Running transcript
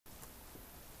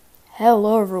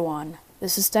Hello everyone,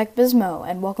 this is TechBizmo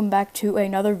and welcome back to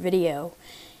another video.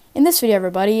 In this video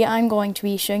everybody, I'm going to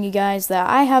be showing you guys that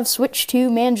I have switched to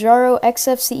Manjaro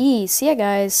XFCE. So yeah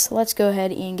guys, let's go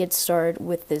ahead and get started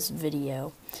with this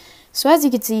video. So as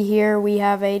you can see here, we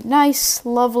have a nice,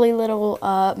 lovely little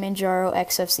Manjaro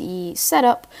XFCE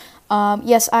setup.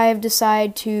 Yes, I have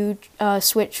decided to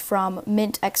switch from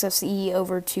Mint XFCE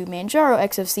over to Manjaro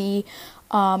XFCE.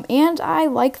 And I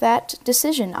like that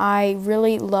decision. I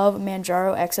really love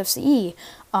Manjaro XFCE.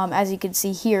 As you can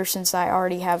see here, since I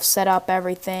already have set up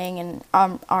everything and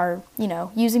are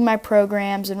using my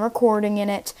programs and recording in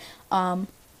it.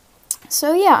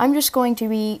 So yeah, I'm just going to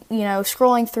be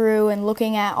scrolling through and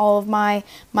looking at all of my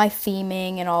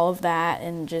theming and all of that,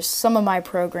 and just some of my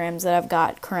programs that I've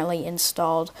got currently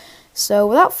installed. So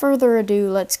without further ado,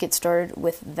 let's get started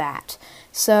with that.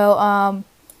 So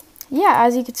yeah,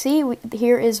 as you can see,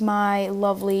 here is my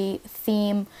lovely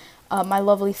theme, my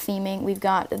lovely theming. We've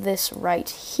got this right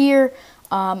here,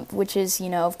 which is,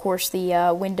 of course,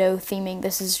 the window theming.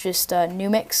 This is just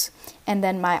Numix. And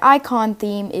then my icon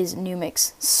theme is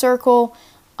Numix Circle.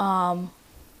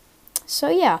 So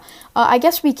yeah, I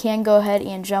guess we can go ahead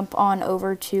and jump on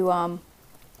over to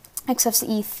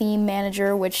XFCE Theme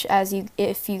Manager, which,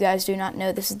 if you guys do not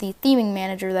know, this is the theming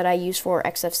manager that I use for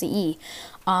XFCE.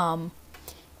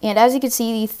 And as you can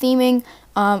see, the theming,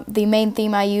 the main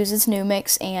theme I use is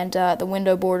Numix, and the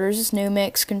window borders is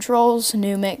Numix, controls,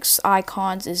 Numix,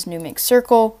 icons is Numix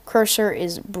Circle, cursor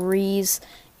is Breeze,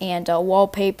 and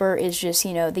wallpaper is just,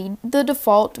 the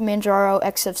default Manjaro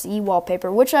XFCE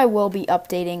wallpaper, which I will be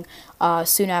updating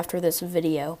soon after this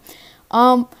video.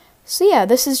 So yeah,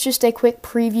 this is just a quick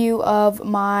preview of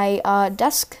my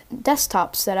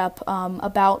desktop setup,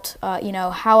 about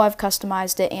how I've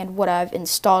customized it and what I've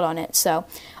installed on it. So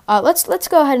let's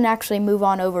go ahead and actually move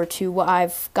on over to what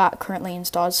I've got currently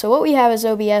installed. So what we have is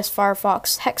OBS,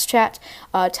 Firefox, HexChat,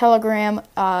 Telegram,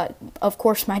 of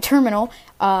course my terminal,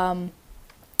 Kdenlive,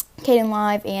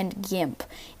 and GIMP.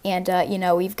 And,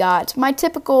 we've got my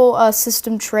typical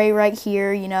system tray right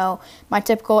here, my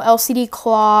typical LCD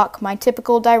clock, my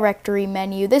typical directory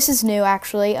menu. This is new,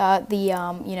 actually,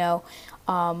 the,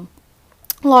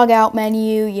 logout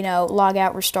menu,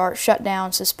 logout, restart,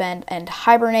 shutdown, suspend, and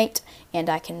hibernate. And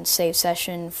I can save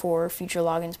session for future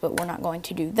logins, but we're not going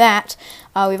to do that.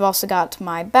 We've also got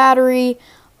my battery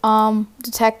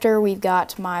detector. We've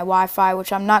got my Wi-Fi,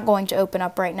 which I'm not going to open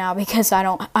up right now because I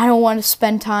don't want to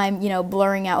spend time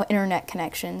blurring out internet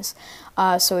connections.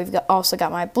 So we've also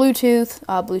got my Bluetooth.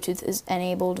 Bluetooth is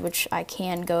enabled, which I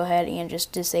can go ahead and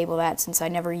just disable that since I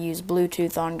never use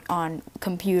Bluetooth on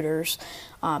computers.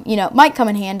 Might come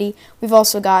in handy. We've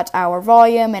also got our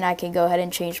volume, and I can go ahead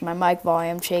and change my mic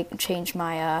volume, change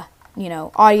my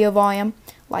audio volume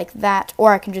like that,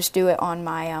 or I can just do it on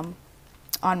my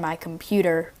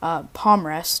computer palm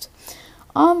rest.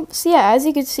 So yeah, as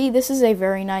you can see, this is a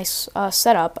very nice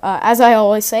setup. As I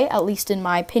always say, at least in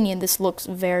my opinion, this looks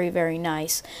very, very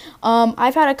nice.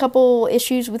 I've had a couple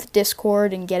issues with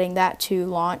Discord and getting that to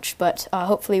launch, but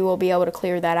hopefully we'll be able to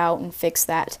clear that out and fix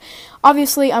that.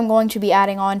 Obviously, I'm going to be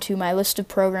adding on to my list of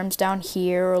programs down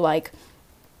here, like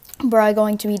we're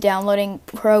going to be downloading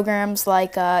programs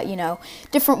like,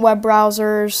 different web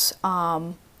browsers.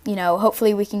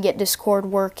 Hopefully we can get Discord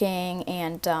working,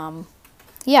 and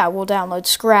yeah, we'll download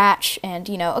Scratch and,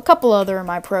 a couple other of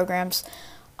my programs.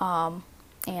 And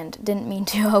didn't mean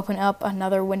to open up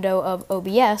another window of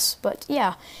OBS, but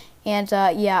yeah. And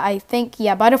yeah, I think,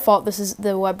 by default, this is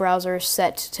the web browser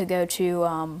set to go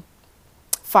to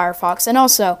Firefox. And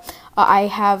also, I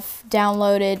have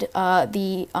downloaded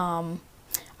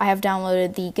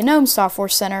the GNOME Software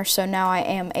Center, so now I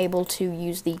am able to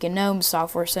use the GNOME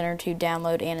Software Center to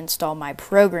download and install my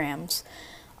programs.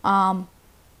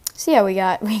 So yeah, we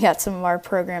got some of our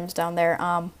programs down there,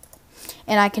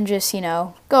 and I can just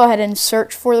go ahead and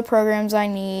search for the programs I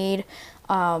need.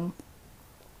 So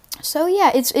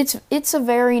yeah, it's a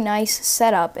very nice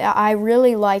setup. I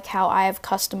really like how I have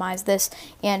customized this,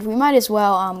 and we might as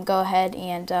well go ahead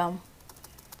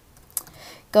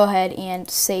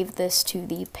and save this to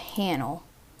the panel.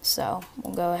 So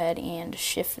we'll go ahead and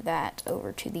shift that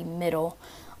over to the middle.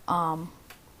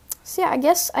 So yeah, I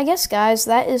guess guys,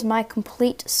 that is my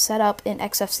complete setup in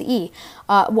XFCE.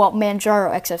 Well,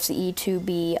 Manjaro XFCE to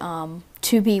be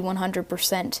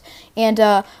 100%. And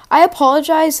I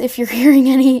apologize if you're hearing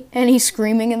any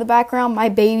screaming in the background. My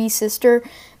baby sister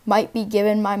might be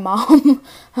giving my mom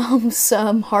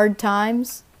some hard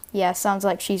times. Yeah, sounds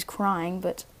like she's crying,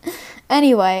 but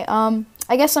anyway,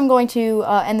 I guess I'm going to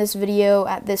end this video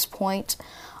at this point.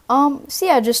 So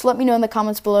yeah, just let me know in the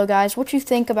comments below, guys, what you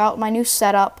think about my new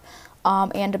setup.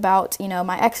 and about, you know,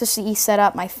 my XFCE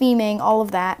setup, my theming, all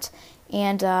of that.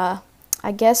 And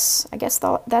I guess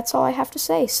that's all I have to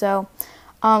say. So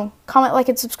comment, like,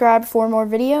 and subscribe for more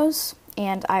videos,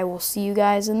 and I will see you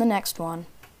guys in the next one.